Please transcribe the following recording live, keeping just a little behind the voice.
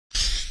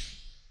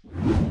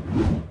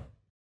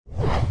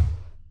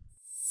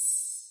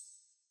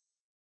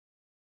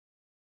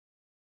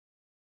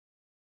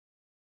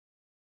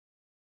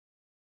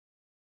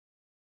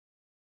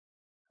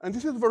And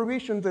this is the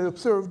variation they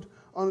observed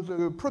on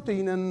the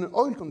protein and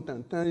oil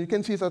content. And you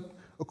can see that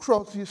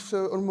across these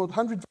almost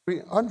 100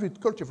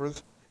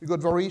 cultivars, you got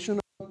variation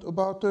of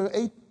about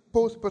 8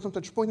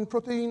 percentage point in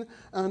protein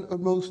and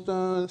almost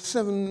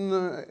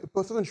 7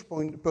 percentage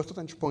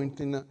point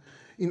in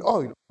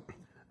oil.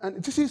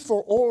 And this is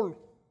for all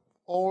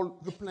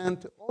the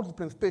plant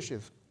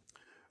species.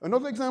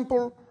 Another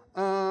example,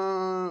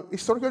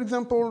 historical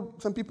example,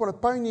 some people have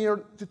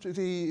pioneered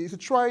the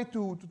try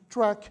to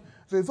track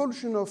the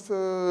evolution of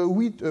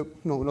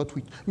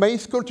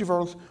maize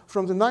cultivars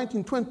from the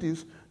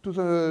 1920s to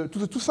the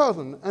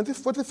 2000s. And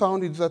what they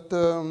found is that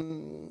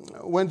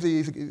when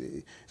they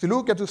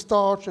look at the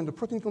starch and the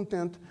protein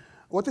content,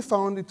 what they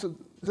found is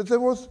that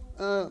there was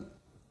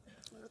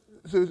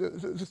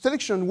the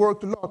selection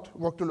worked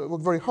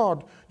very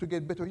hard to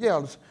get better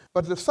yields,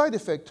 but the side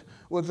effect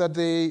was that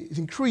they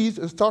increased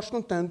the starch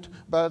content,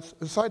 but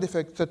the side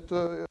effect that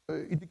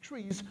it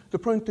decreased the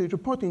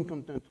protein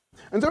content.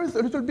 And there is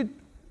a little bit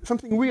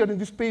something weird in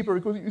this paper,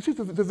 because you see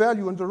the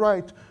value on the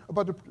right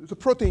about the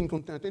protein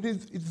content.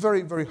 It's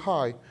very, very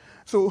high.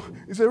 So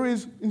there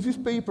is, in this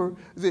paper,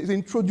 they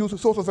introduce a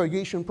source of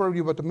variation, probably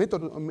about the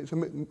method,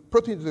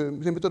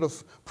 the method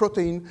of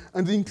protein,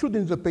 and they include it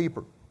in the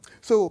paper.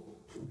 So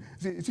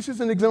this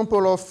is an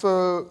example of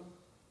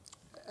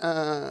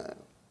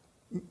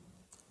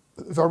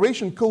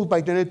variation caused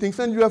by genetics,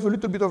 and you have a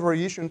little bit of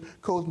variation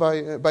caused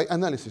by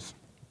analysis.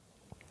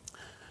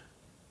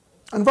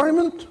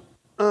 Environment.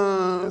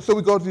 So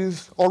we got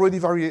these already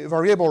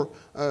variable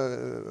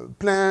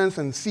plants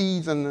and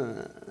seeds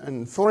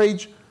and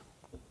forage.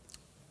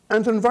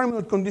 And the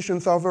environmental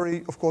conditions are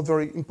of course,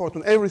 very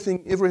important.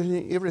 Everything is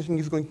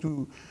going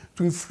to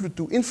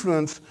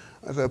influence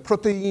the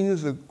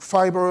proteins, the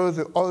fibers,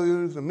 the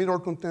oils, the mineral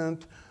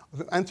content,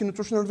 the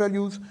anti-nutritional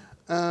values,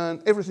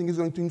 and everything is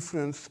going to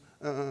influence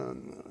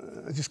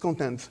these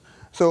contents.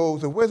 So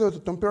the weather, the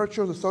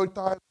temperature, the soil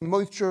type,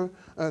 moisture,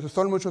 the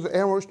soil moisture, the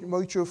air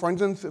moisture. For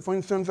instance,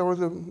 there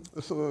was a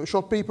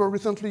short paper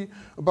recently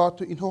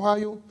in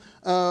Ohio,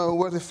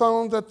 where they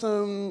found that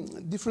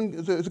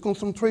the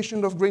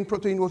concentration of grain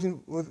protein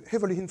was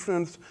heavily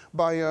influenced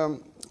by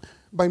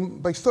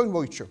soil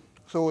moisture.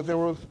 So there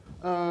was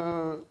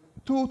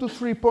 2 to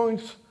 3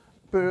 points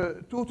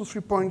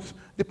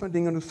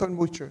depending on the soil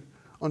moisture.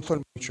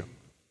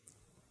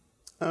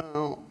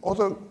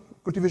 Other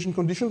cultivation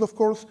conditions, of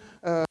course,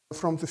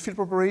 from the field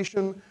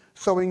preparation,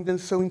 sowing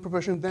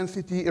preparation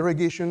density,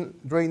 irrigation,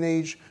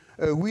 drainage,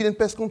 weed and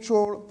pest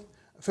control,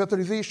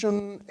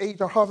 fertilization,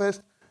 age of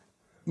harvest,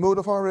 mode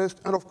of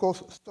harvest, and of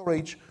course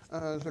storage,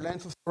 the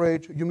length of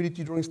storage,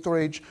 humidity during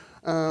storage,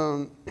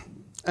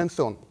 and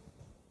so on.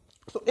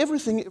 So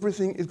everything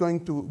is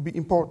going to be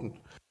important.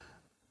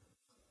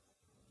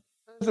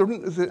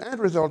 The end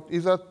result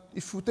is that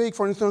if we take,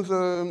 for instance,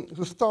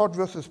 the starch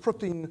versus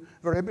protein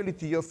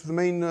variability of the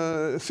main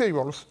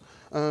cereals,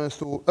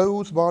 so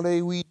oats,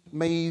 barley, wheat,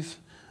 maize,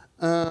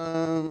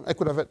 I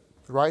could have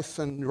rice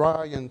and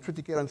rye and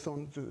triticale and so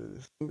on,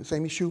 the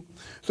same issue.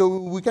 So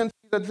we can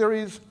see that there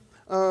is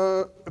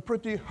a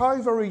pretty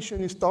high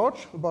variation in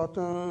starch, about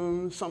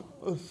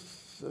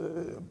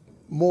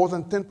more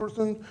than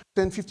 10%,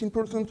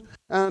 10-15%,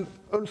 and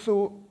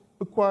also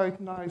a quite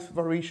nice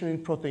variation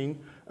in protein,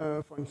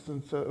 for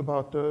instance,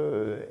 about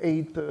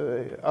 8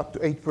 up to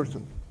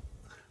 8%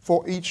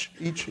 for each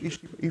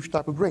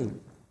type of grain.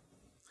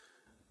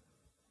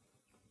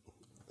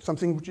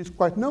 Something which is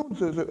quite known,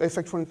 the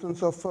effect, for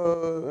instance, of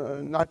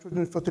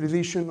nitrogen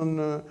fertilization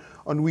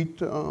on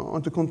wheat,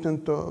 on the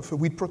content of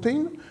wheat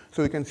protein.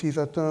 So you can see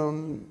that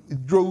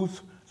it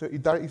grows, so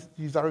it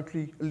is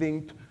directly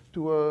linked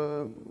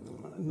to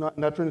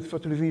nitrogen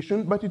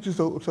fertilization, but it is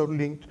also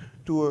linked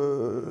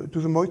to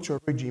the moisture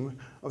regime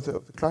of the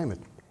climate.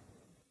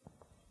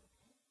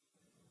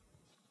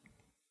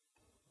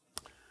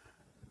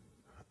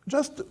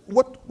 Just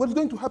what's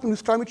going to happen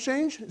with climate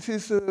change? This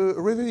is a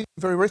really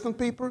very recent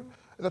paper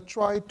that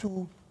tried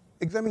to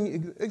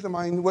examine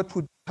what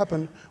would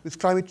happen with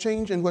climate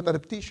change and what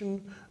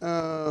adaptation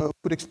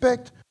could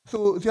expect.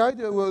 So the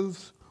idea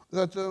was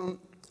that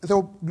there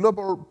are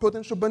global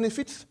potential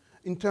benefits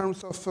in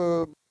terms of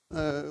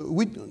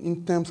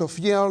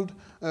yield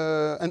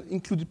and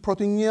included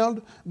protein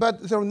yield,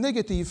 but there are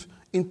negative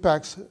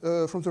impacts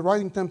from the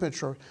rising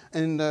temperature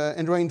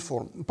and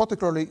rainfall,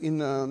 particularly in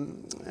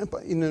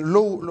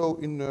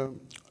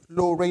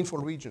low rainfall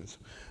regions.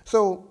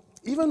 So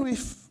even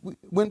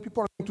when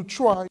people are going to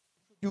try to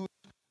use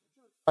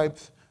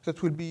types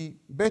that will be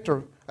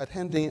better at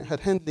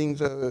handling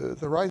the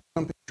rising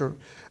temperature,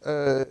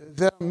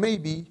 there may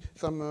be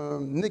some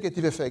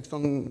negative effects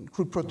on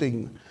crude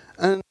protein.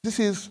 And this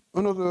is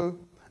another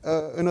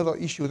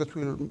issue that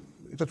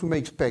we may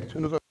expect,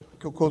 another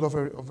cause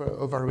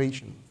of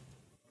variation.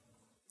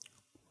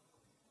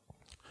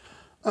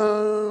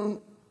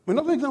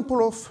 Another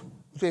example of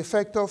the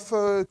effect of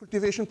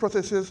cultivation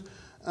processes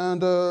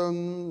and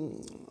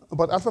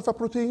about alfalfa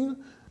protein.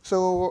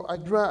 So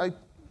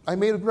I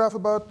made a graph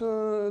about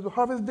the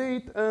harvest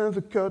date and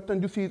the cut,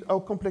 and you see how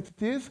complex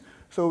it is.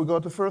 So we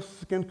got the first,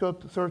 second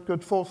cut, third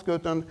cut, fourth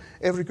cut, and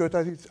every cut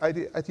has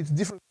its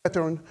different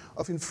pattern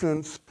of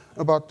influence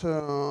about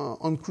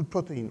on crude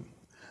protein.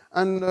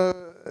 And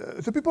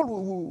the people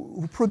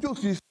who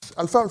produce this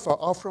alfalfa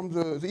are from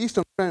the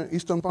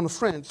eastern part of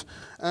France,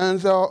 and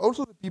they are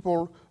also the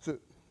people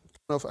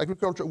of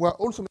agriculture who are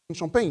also making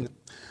champagne.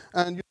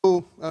 And you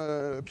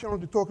know, Pierre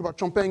to talk about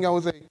champagne, how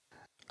they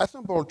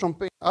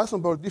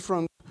assemble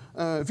different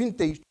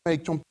vintage to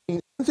make champagne,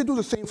 and they do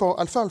the same for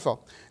alfalfa.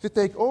 They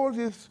take all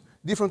these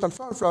different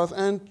alfalfas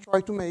and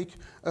try to make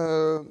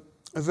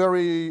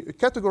very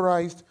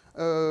categorized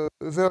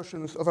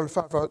versions of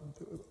alfalfa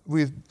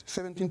with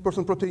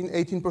 17% protein,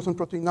 18%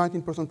 protein,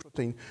 19%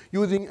 protein,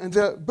 and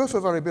their buffer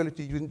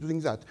variability using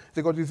that.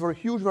 They got this very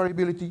huge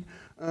variability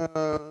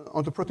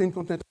on the protein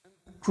content,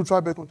 crude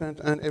fiber content,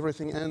 and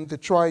everything, and they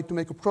try to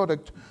make a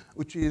product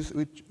which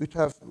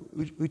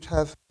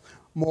has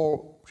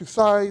more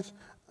precise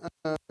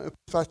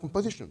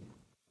composition.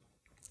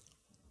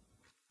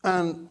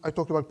 And I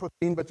talked about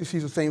protein, but this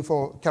is the same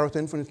for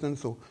keratin, for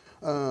instance. So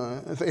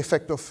the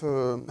effect of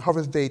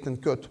harvest date and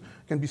cut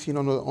can be seen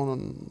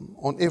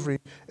on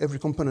every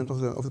component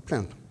of the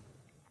plant.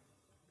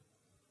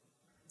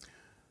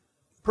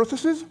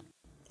 Processes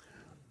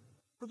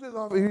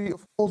are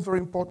of course very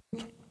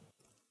important.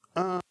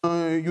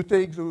 You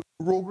take the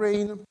raw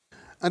grain,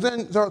 and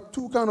then there are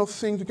two kind of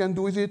things you can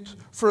do with it.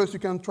 First, you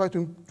can try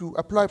to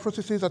apply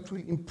processes that will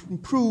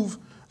improve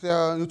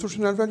their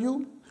nutritional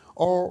value,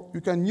 or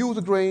you can use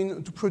the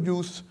grain to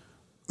produce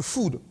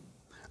food.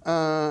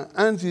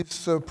 And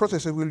this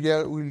processes will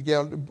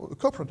yield a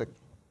co-product.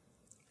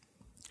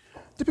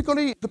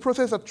 Typically, the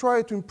processes that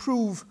try to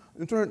improve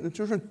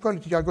nutrition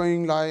quality are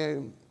going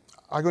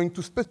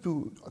to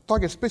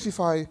target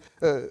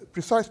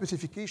precise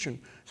specification,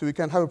 so we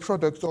can have a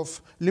product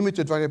of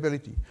limited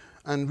variability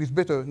and with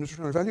better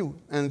nutritional value.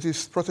 And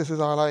these processes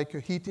are like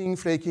heating,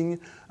 flaking,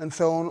 and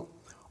so on,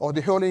 or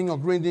dehulling or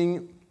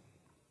grinding.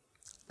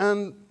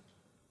 And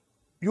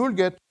you will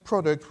get a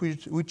product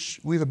which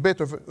with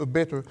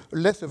a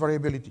lesser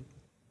variability,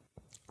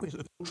 with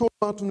a controlled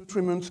amount of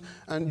nutrients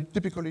and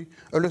typically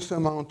a lesser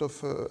amount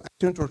of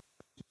nutritional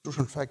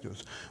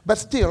factors. But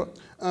still,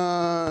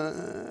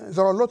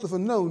 there are lots of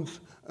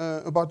unknowns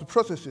about the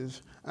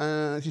processes.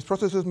 These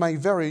processes might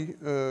vary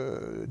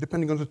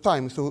depending on the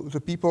time. So the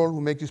people who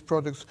make these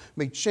products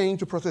may change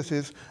the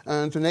processes,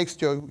 and the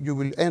next year you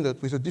will end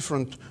up with a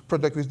different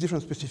product with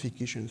different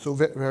specifications. So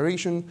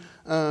variation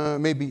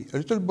may be a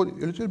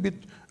little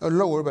bit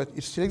lower, but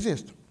it still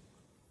exists.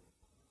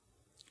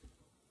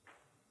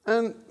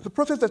 And the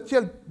process that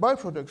yield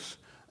byproducts,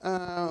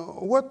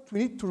 what we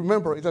need to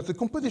remember is that the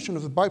composition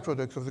of the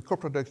byproducts, of the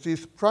co-products,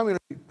 is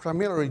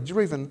primarily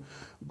driven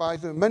by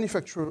the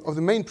manufacturer of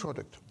the main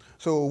product.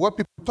 So what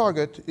people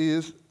target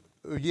is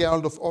a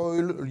yield of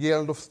oil, a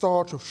yield of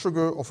starch, of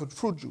sugar, of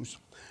fruit juice.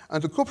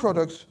 And the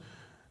co-products,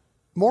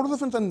 more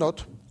often than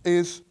not,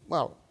 it's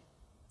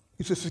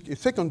a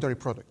secondary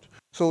product.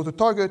 So the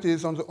target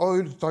is on the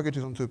oil, the target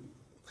is on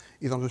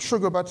the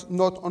sugar, but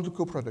not on the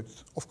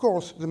co-products. Of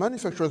course, the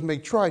manufacturers may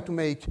try to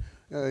make,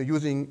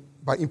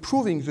 by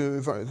improving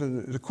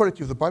the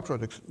quality of the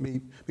byproducts,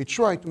 may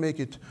try to make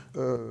it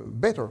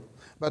better.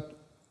 But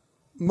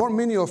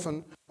many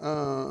often,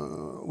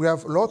 we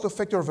have lots of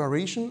factor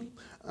variation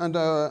and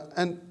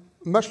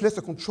much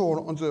lesser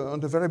control on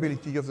the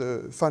variability of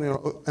the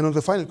final and on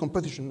the final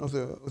composition of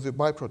the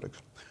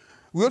byproducts.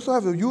 We also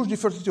have a huge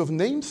diversity of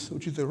names,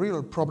 which is a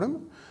real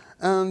problem.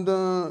 And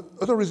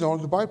as a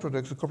result, the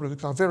byproducts, the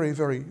co-products, are very,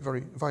 very,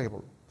 very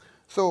viable.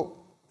 So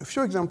a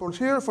few examples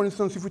here. For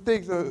instance, if we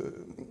take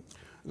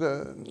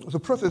the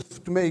process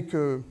to make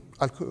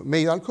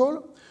maize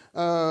alcohol,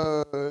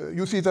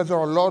 you see that there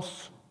are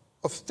lots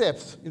of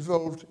steps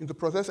involved in the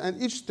process,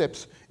 and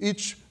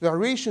each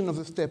variation of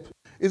the step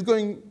is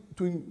going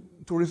to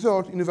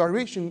result in a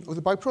variation of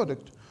the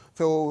byproduct.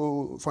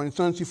 So, for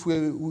instance, if we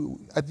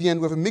at the end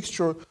we have a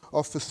mixture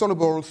of the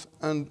solubles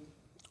and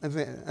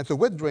the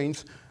wet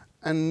grains,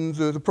 and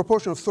the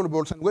proportion of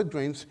solubles and wet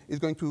grains is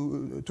going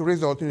to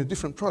result in a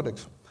different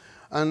product.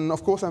 And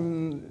of course,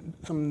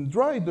 some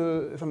dried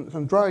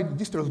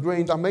distilled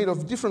grains are made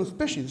of different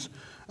species.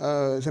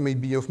 They may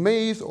be of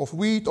maize, of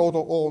wheat,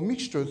 or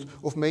mixtures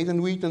of maize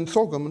and wheat and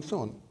sorghum and so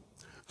on.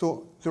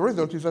 So the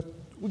result is that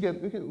we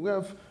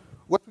have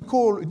what we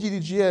call a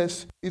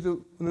DDGS, is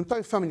an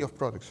entire family of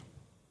products.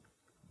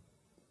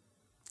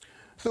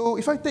 So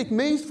if I take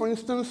maize, for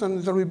instance,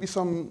 and there will be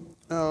some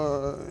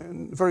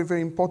very,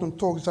 very important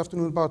talk this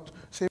afternoon about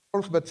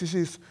cereals, but this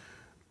is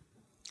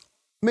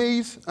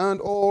maize and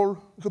all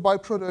the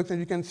byproducts, and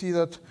you can see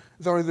that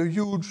there is a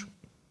huge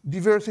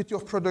diversity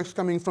of products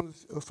coming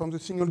from the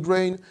single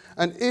grain,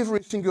 and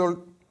every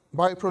single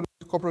byproduct,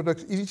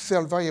 co-product is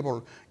itself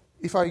variable.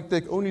 If I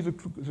take only the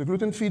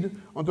gluten feed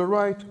on the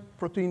right,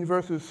 protein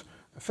versus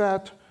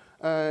fat,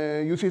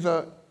 you see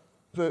that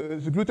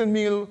the gluten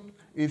meal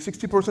is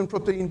 60%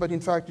 protein, but in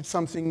fact it's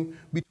something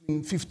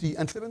between 50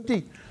 and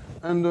 70.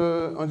 And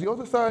on the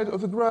other side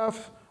of the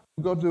graph,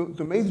 we got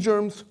the maize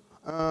germs,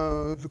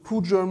 the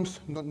crude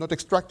germs, not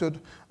extracted,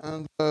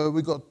 and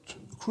we got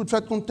crude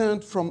fat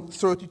content from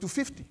 30 to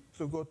 50.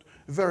 So we've got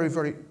very,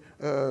 very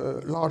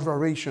large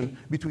variation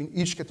between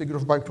each category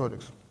of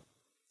byproducts.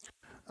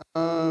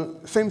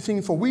 Same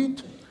thing for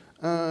wheat.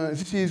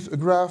 This is a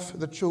graph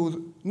that shows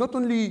not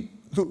only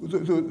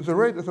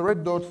the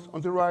red dots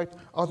on the right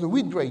are the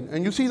wheat grain.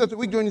 And you see that the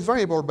wheat grain is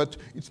variable, but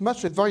it's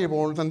much less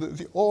variable than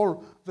the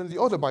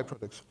other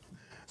byproducts.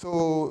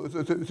 So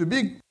the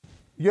big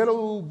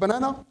yellow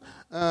banana,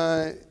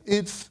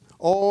 it's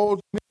all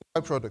the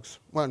byproducts.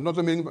 Well, not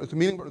the milling,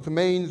 but the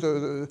main,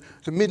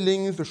 the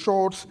middlings, the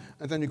shorts,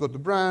 and then you got the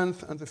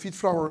brands and the feed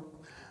flour.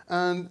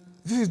 And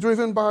this is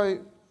driven by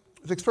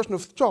the expression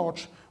of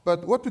starch,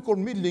 but what we call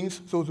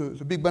middlings, so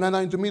the big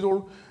banana in the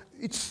middle,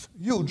 it's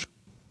huge.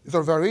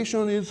 The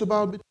variation is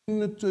about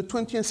between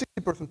 20 and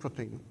 60%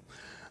 protein.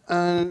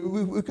 And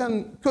we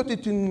can cut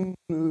it in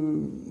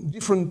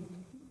different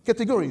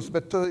categories,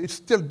 but it's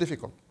still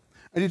difficult.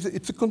 And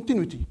it's a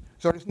continuity.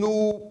 There is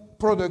no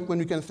product when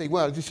you can say,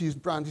 well, this is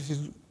brand, this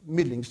is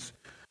middlings.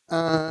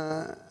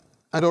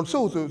 And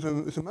also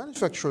the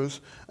manufacturers,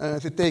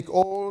 they take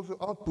all the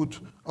output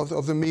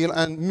of the meal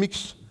and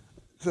mix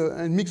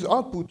the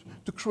output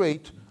to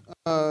create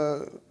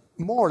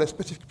more or less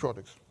specific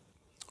products.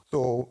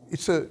 So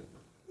it's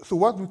so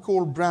what we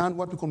call brand,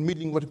 what we call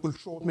middling, what we call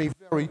short may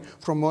vary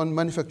from one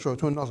manufacturer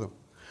to another.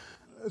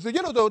 The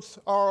yellow dots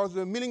are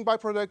the milling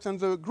byproducts, and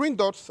the green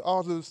dots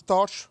are the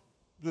starch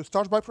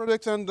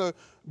byproducts, and the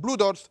blue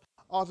dots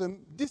are the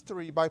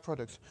distillery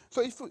byproducts.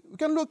 So if we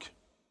can look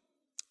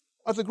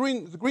at the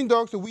green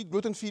dots, the wheat,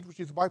 gluten, feed, which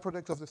is a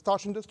byproduct of the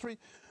starch industry,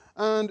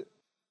 and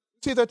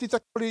see that it's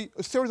actually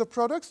a series of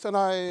products, and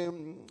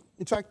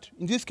in fact,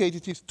 in this case,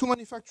 it is two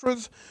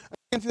manufacturers.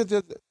 You can see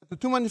that the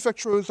two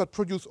manufacturers that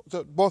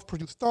both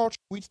produce starch,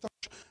 wheat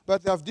starch,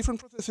 but they have different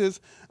processes,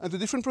 and the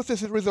different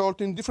processes result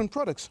in different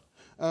products.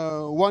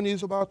 One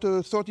is about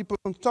 30%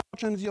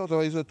 starch, and the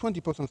other is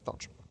 20%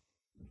 starch.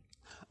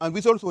 And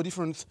with also a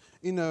difference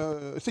in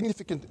a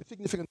significant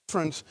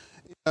difference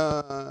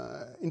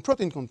in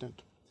protein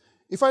content.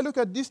 If I look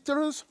at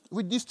distillers,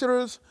 with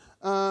distillers,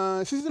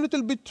 this is a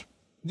little bit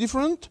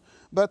different,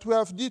 but we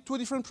have two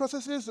different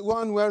processes.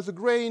 One where the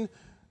grain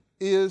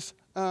is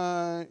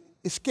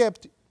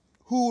kept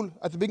whole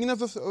at the beginning of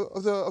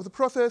the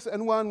process,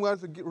 and one where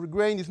the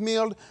grain is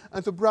milled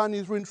and the bran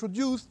is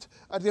reintroduced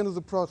at the end of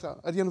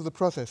the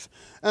process.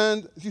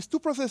 And these two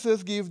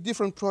processes give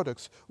different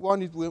products. One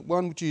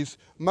which is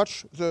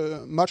much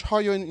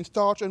higher in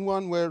starch, and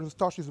one where the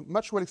starch is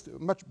much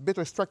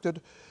better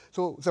extracted.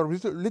 So there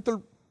is a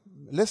little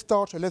less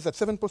starch, less than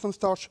 7%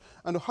 starch,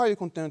 and a higher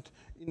content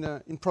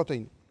in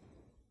protein.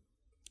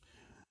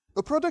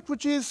 A product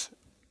which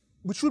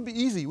should be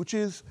easy, which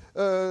is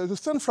the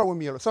sunflower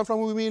meal.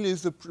 Sunflower meal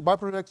is the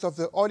byproduct of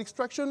the oil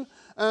extraction,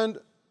 and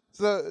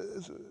the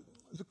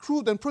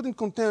crude and protein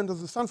content of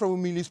the sunflower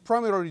meal is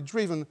primarily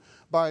driven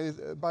by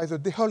the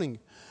dehulling.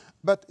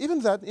 But even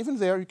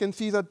there, you can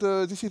see that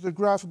this is a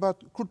graph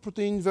about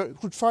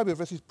crude fiber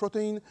versus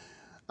protein.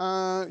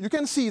 You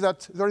can see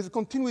that there is a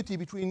continuity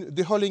between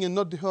dehulling and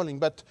not dehulling.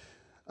 But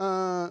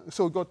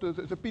so we got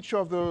the picture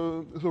of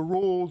the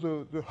raw,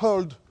 the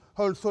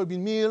hulled soybean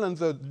meal and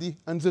the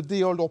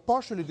dehulled or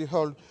partially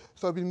dehulled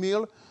soybean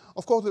meal.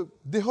 Of course, the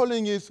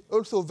dehulling is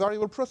also a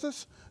variable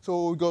process.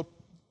 So you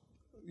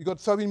got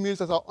soybean meals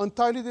that are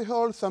entirely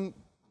dehulled, some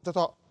that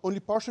are only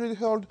partially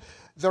dehulled.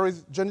 There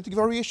is genetic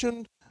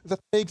variation that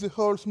makes the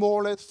hulls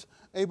more or less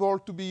able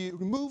to be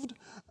removed.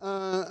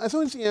 And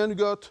so in the end, you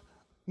got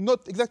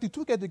not exactly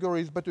two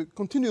categories, but a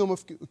continuum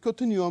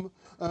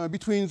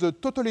between the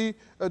totally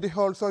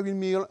dehulled soybean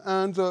meal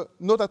and the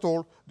not at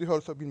all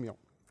dehulled soybean meal.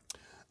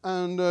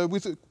 And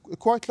with a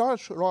quite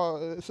large,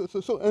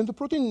 and the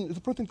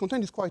protein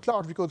content is quite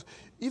large, because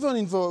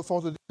even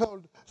for the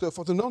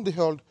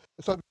non-dehulled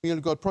soybean meal,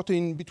 you got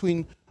protein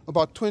between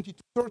about 20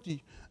 to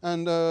 30,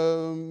 and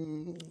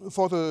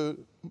for the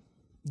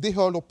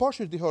dehulled or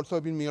partially dehulled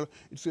soybean meal,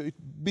 it's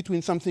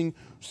between 30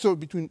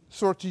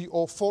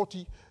 or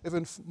 40,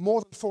 even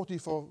more than 40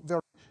 for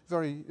very,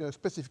 very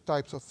specific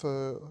types of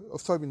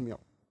soybean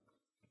meal.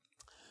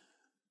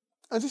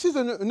 And this is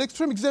an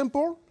extreme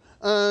example,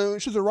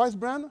 which is a rice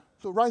bran.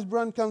 So rice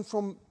bran comes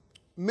from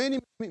many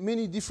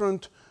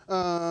different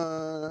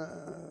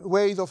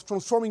ways of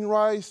transforming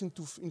rice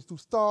into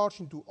starch,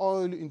 into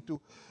oil,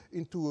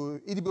 into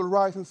edible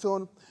rice, and so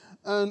on.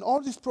 And all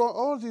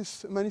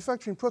these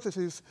manufacturing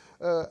processes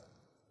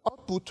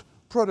output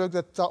products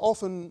that are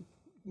often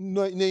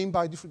known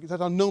by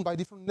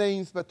different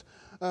names, but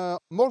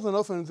more than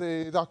often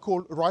they are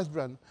called rice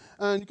bran.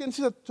 And you can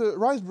see that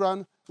rice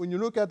bran, when you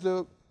look at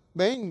the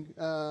main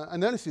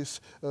analysis,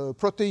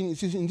 protein,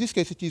 in this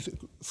case it is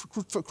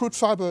crude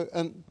fiber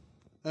and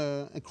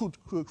crude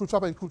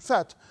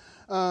fat.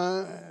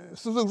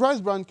 So the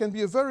rice bran can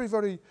be a very,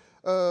 very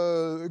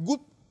good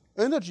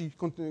energy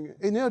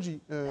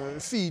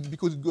feed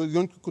because it's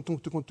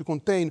going to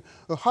contain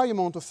a high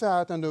amount of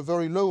fat and a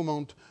very low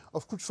amount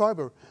of crude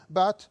fiber.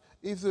 But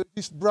if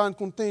this bran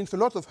contains a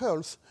lot of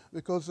hulls,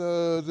 because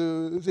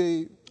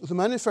the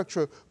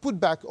manufacturer put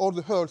back all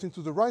the hulls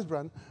into the rice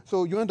bran,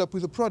 so you end up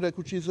with a product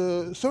which is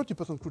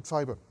 30% crude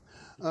fiber.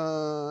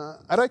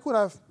 And I could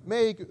have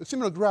made a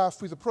similar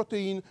graph with a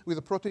protein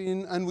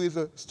and with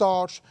a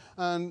starch,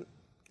 and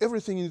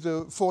everything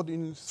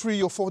in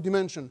 3 or 4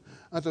 dimensions.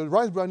 And the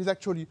rice bran is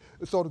actually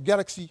a sort of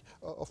galaxy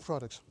of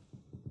products.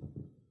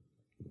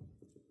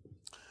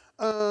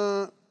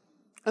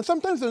 And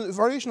sometimes the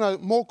variations are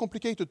more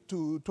complicated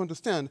to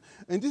understand.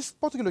 In this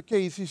particular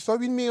case, it's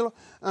soybean meal,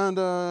 and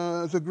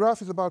the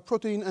graph is about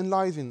protein and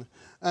lysine.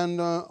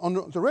 And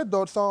on the red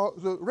dots are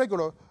the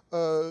regular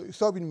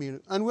soybean meal.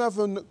 And we have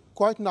a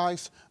quite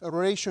nice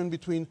relation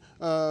between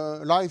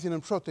lysine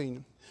and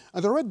protein.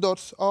 And the red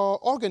dots are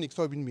organic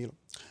soybean meal.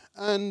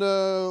 And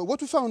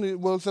what we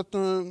found was that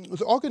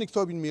the organic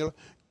soybean meal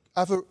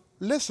have a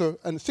lesser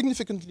and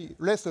significantly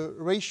lesser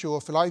ratio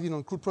of lysine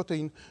and crude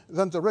protein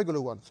than the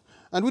regular ones.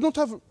 And we don't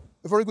have a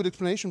very good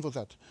explanation for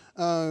that.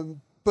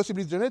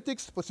 Possibly it's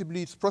genetics,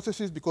 possibly it's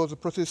processes, because the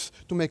process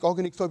to make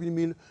organic soybean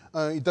meal,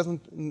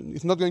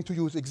 it's not going to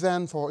use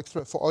hexane for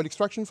oil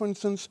extraction, for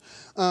instance.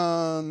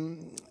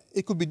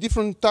 It could be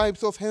different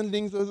types of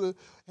handling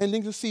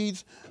the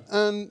seeds.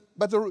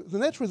 But the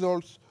net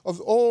results of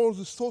all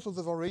the source of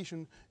the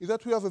variation is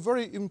that we have a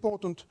very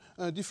important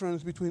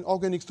difference between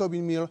organic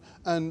soybean meal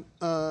and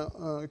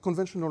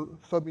conventional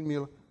soybean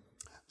meal.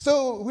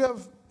 So we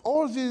have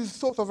all these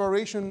sorts of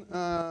variation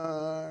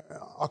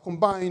are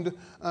combined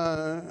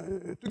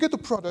to get a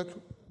product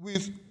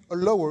with a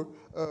lower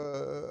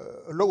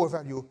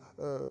value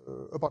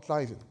about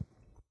lysine.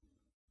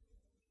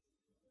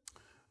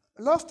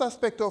 Last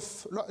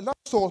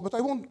source, but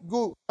I won't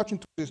go much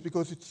into this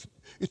because it's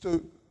a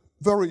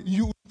very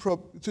huge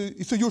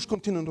it's a huge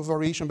continent of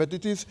variation, but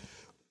it is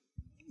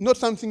not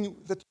something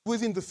that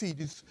within the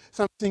feed. It's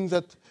something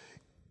that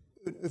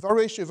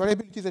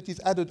variability that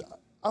is added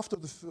after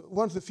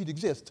once the feed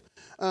exists.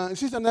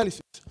 This is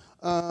analysis.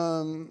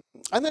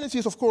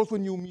 Analysis, of course,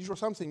 when you measure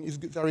something,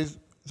 there are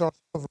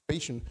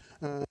variation.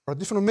 There are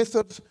different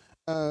methods.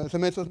 The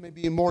methods may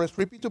be more or less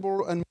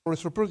repeatable and more or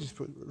less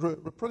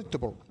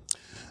reproducible.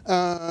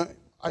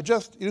 I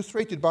just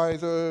illustrated by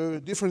the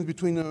difference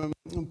between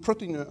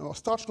protein or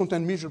starch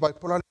content measured by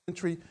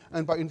polarimetry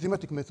and by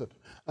enzymatic method.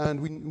 And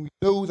we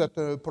know that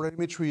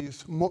polarimetry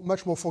is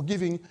much more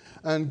forgiving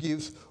and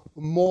gives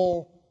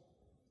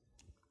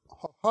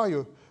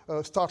higher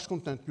starch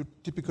content,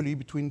 typically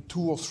between 2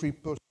 or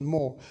 3%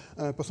 more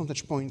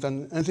percentage points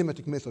than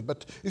enzymatic method.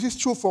 But this is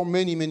true for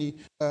many, many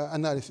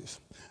analyses.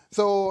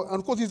 So, and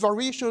of course, this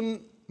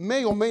variation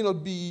may or may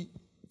not be,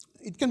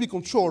 it can be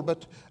controlled,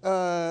 but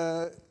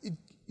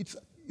it's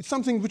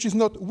something which is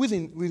not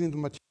within the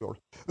material.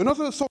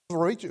 Another sort of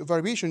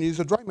variation is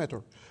the dry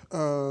matter.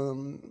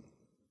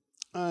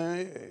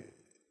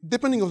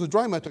 Depending on the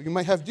dry matter, you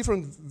might have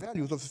different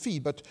values of the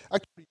feed, but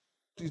actually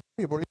it's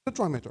variable in the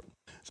dry matter.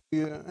 So,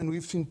 and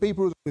we've seen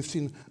papers, we've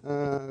seen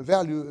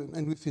value,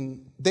 and we've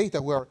seen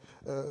data where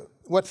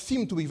what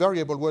seemed to be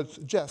variable was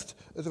just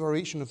the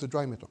variation of the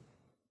dry matter.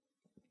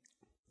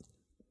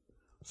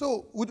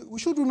 So we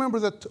should remember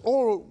that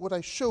all what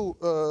I show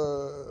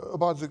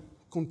about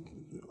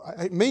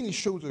I mainly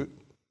show the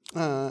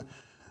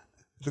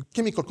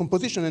chemical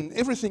composition, and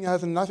everything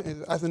has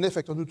an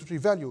effect on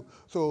nutritive value.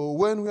 So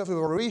when we have a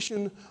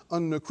variation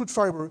on crude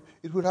fiber,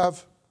 it will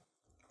have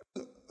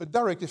a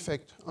direct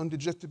effect on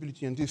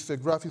digestibility. And this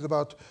graph is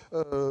about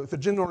the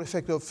general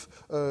effect of,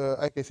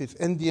 I guess it's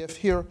NDF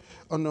here,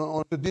 on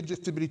the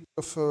digestibility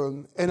of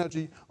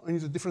energy in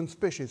the different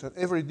species. And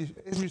every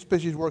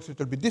species works a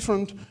little bit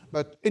different,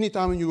 but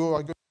anytime you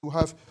are going to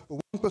have 1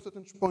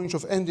 percentage point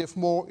of NDF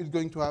more, it's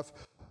going to have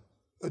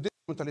a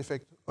detrimental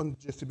effect on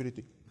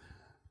digestibility.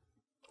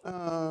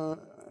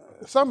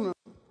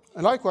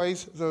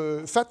 Likewise,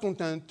 the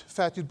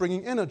fat is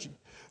bringing energy.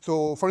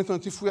 So, for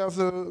instance, if we have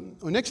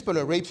an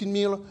expeller rapeseed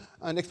meal,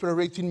 the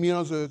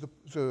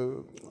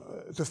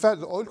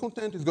oil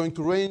content is going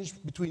to range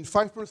between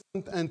 5%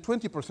 and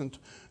 20%.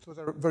 So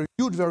there are very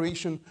huge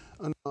variation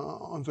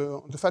on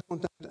the fat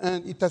content,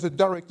 and it has a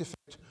direct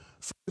effect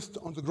first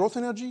on the growth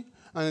energy,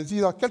 and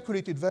these are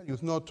calculated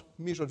values, not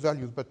measured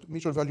values, but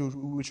measured values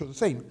which are the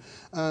same.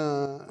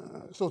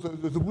 So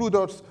the blue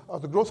dots are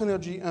the growth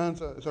energy, and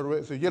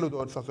the yellow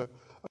dots are the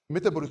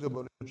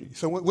metabolizable energy.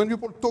 So when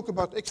people talk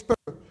about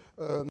expeller,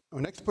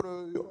 an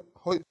expeller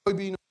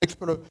soybean,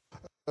 expeller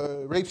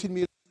rapeseed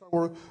meal,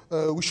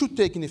 we should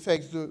take in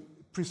effect the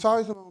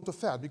precise amount of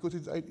fat, because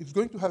it's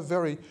going to have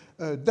very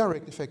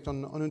direct effect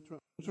on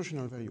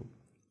nutritional value.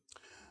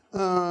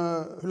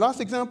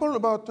 Last example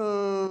about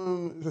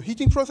the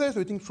heating process.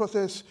 The heating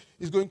process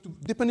is going to,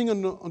 depending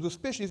on the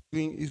species,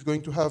 is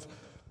going to have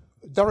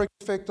direct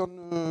effect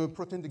on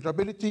protein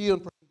degradability, on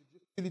protein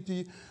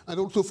digestibility, and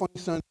also, for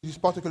instance, in this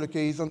particular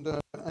case, on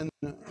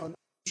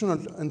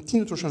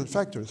anti-nutritional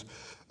factors.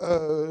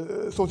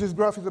 So this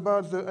graph is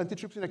about the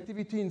antitrypsin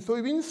activity in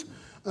soybeans.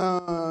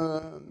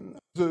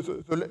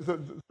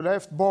 The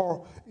left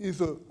bar is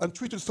the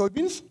untreated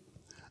soybeans,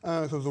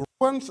 so the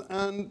ones,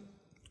 and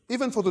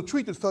even for the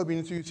treated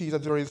soybeans, you see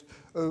that there is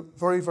a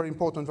very, very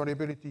important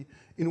variability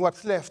in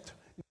what's left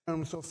in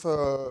terms of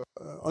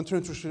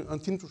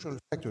anti-nutritional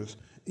factors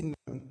in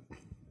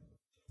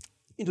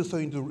the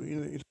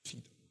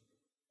seed.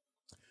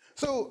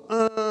 So,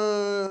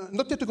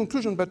 not yet a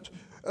conclusion, but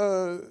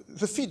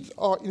the feeds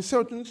are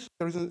uncertain.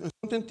 There is an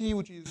uncertainty,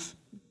 which is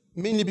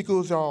mainly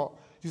because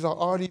these are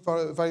highly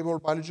variable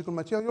biological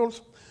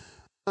materials.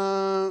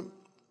 The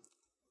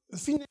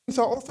feed names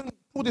are often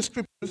poor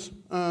descriptors.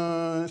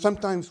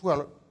 Sometimes,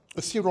 well,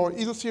 a cereal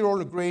is a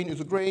cereal, a grain is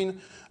a grain,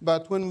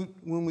 but when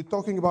we're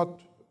talking about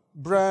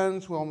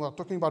brands, when we're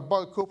talking about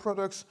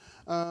co-products,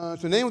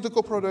 the name of the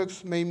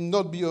co-products may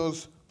not be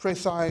as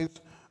precise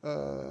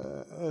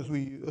as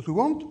we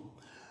want.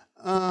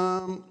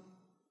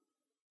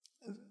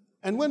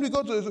 And when we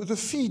got the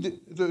feed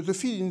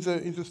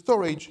in the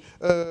storage,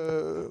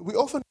 we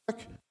often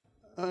lack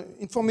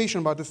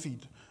information about the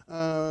feed.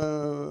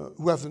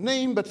 We have the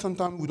name, but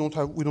sometimes we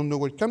don't know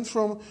where it comes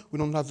from. We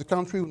don't have the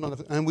country,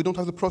 and we don't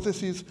have the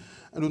processes,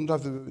 and we don't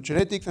have the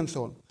genetics, and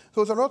so on.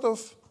 So there's a lot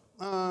of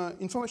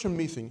information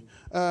missing.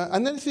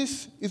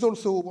 Analysis is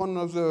also one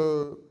of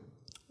the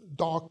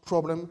dark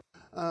problems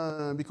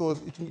because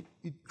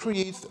it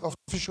creates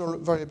artificial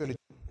variability.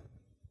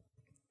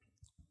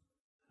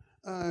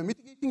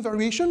 Mitigating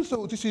variation,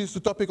 so this is the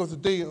topic of the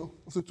day of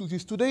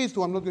these 2 days,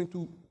 so I'm not going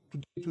to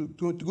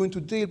go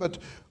into detail, but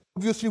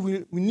obviously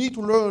we need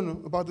to learn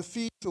about the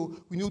feed, so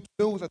we need to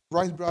know that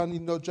rice bran is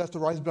not just a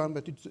rice bran,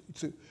 but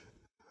it's a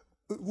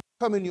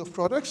family of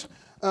products.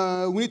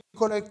 We need to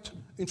collect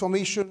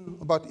information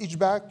about each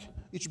batch,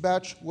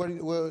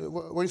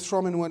 where it's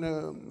from and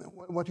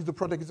what is the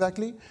product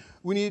exactly.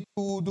 We need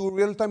to do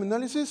real-time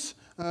analysis,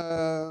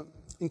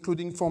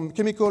 including from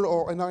chemical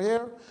or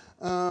NIR.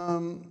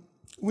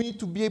 We need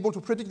to be able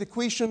to predict the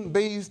equation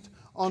based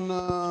on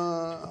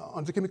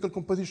the chemical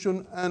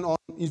composition and on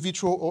in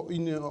vitro or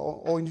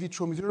in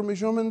vitro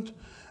measurement.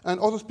 And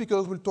other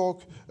speakers will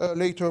talk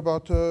later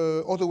about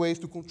other ways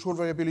to control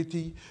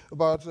variability,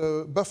 about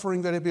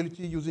buffering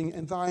variability using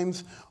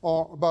enzymes,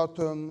 or about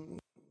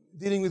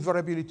dealing with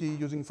variability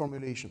using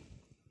formulation.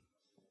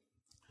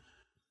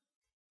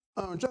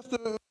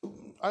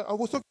 I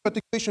was talking about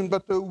the equation,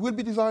 but we'll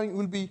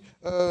be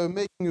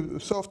making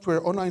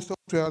software, online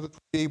software that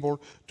will be able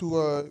to,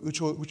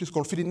 which is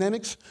called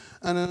Feedynamics,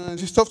 and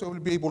this software will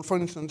be able, for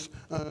instance,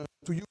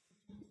 to use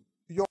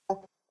your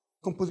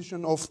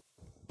composition of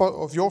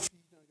your feed,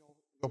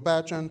 your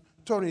batch, and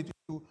turn it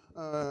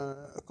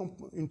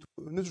into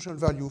nutritional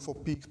value for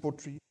pigs,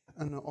 poultry,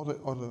 and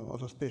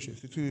other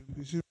species.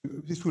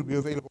 This will be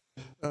available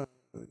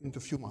in a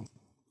few months.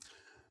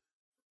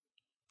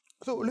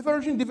 So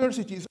leveraging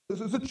diversity,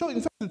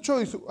 the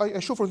choice I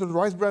show for the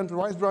rice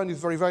bran is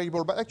very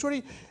valuable, but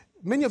actually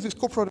many of these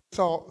co-products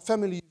are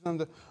families,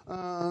 and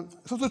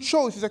so the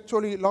choice is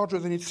actually larger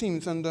than it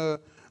seems, and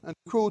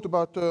quote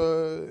about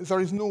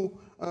there is no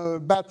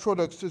bad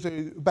products,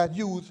 bad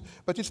use,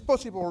 but it's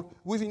possible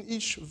within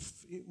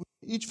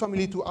each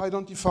family to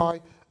identify,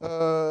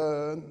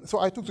 so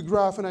I took the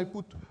graph and I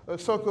put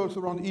circles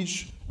around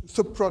each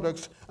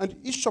sub-products, and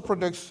each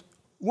sub-products,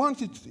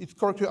 once it's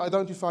correctly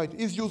identified,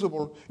 is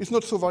usable. It's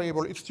not so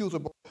variable. It's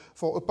usable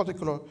for a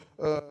particular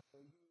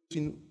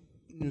in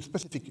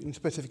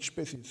specific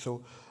species.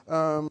 So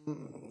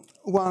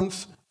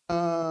once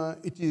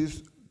it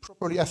is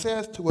properly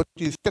assessed, what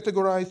is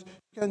categorized,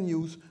 you can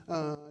use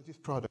this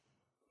product.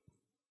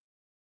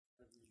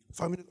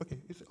 5 minutes. Okay.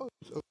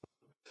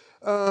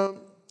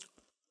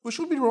 We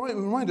should be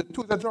reminded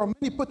too that there are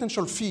many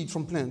potential feeds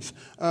from plants.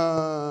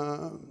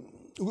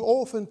 We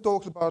often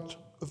talk about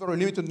a very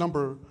limited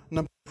number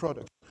of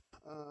products.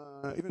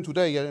 Even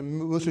today, I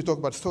mostly talk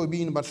about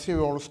soybean, about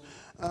cereals,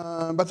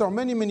 but there are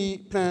many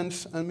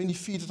plants and many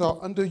feeds that are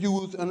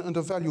underused and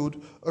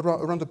undervalued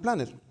around the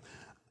planet.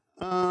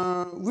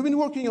 We've been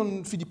working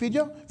on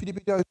Feedipedia.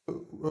 Feedipedia is a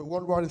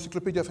worldwide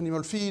encyclopedia of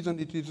animal feeds, and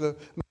it is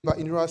made by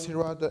INRA,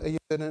 CIRAD,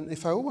 AFZ, and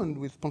FAO, and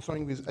with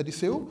sponsoring with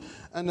ADCO.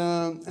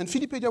 And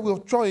Feedipedia, we are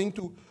trying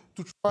to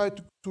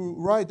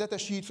write data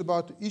sheets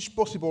about each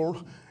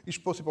possible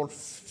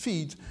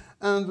feed.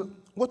 And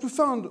what we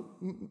found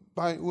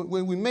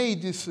when we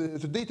made this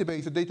the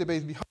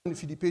database behind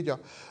Feedipedia,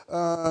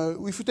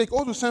 if we take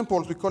all the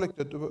samples we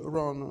collected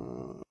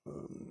around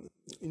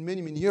in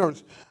many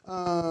years,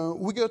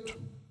 we get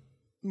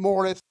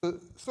more or less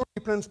 30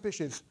 plant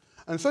species.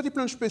 And 30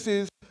 plant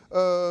species,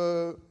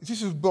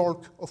 this is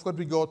bulk of what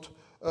we got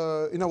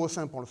in our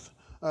samples.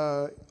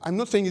 I'm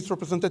not saying it's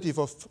representative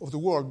of the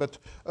world, but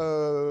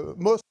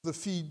most of the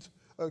feed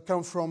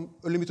come from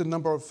a limited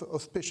number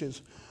of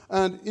species.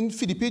 And in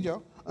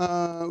Feedipedia,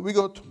 we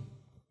got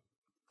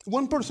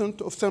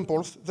 1% of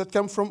samples that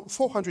come from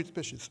 400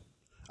 species.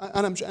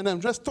 And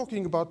I'm just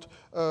talking about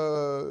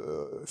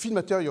feed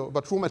material,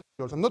 about raw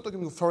materials. I'm not talking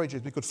about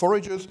forages, because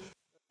forages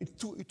it's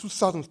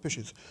 2,000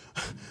 species.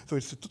 So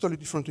it's a totally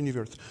different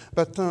universe.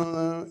 But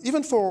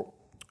even for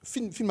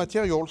feed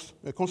materials,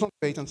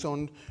 concentrate and so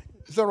on,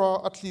 there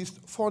are at least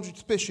 400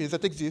 species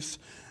that exist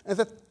and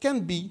that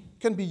can be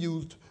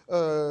used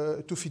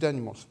to feed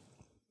animals.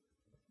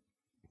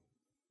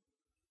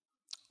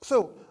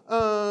 So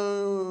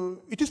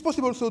it is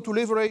possible also to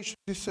leverage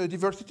this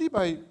diversity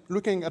by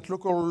looking at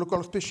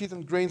local species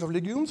and grains of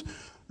legumes,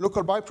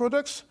 local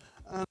byproducts,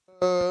 and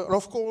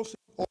of course,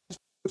 all these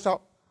products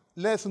are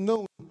less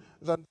known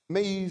than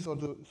maize or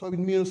the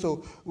soybean meal,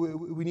 so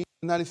we need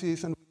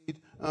analysis and we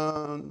need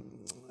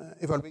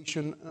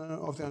evaluation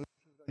of the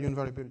value and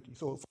variability.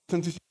 So, for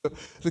instance, this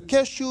is the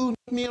cashew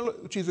meal,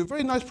 which is a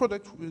very nice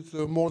product with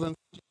more than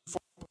 54%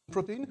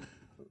 protein,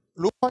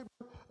 low fiber,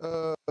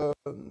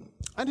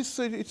 and it's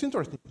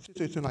interesting.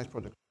 It's a nice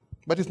product,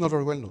 but it's not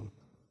very well known.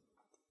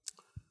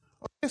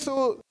 Okay,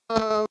 so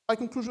my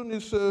conclusion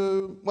is,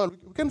 well,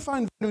 we can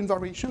find value in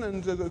variation,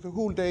 and the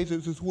whole day,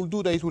 this whole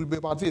 2 days will be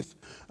about this.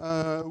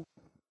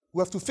 We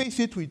have to face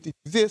it, it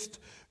exists,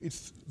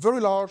 it's very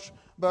large,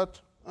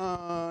 but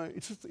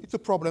it's a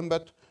problem,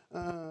 but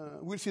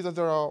we'll see that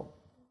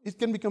it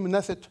can become an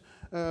asset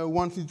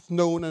once it's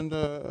known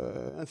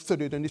and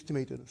studied and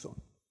estimated and so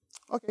on.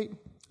 Okay,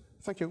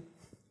 thank you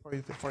for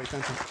your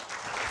attention.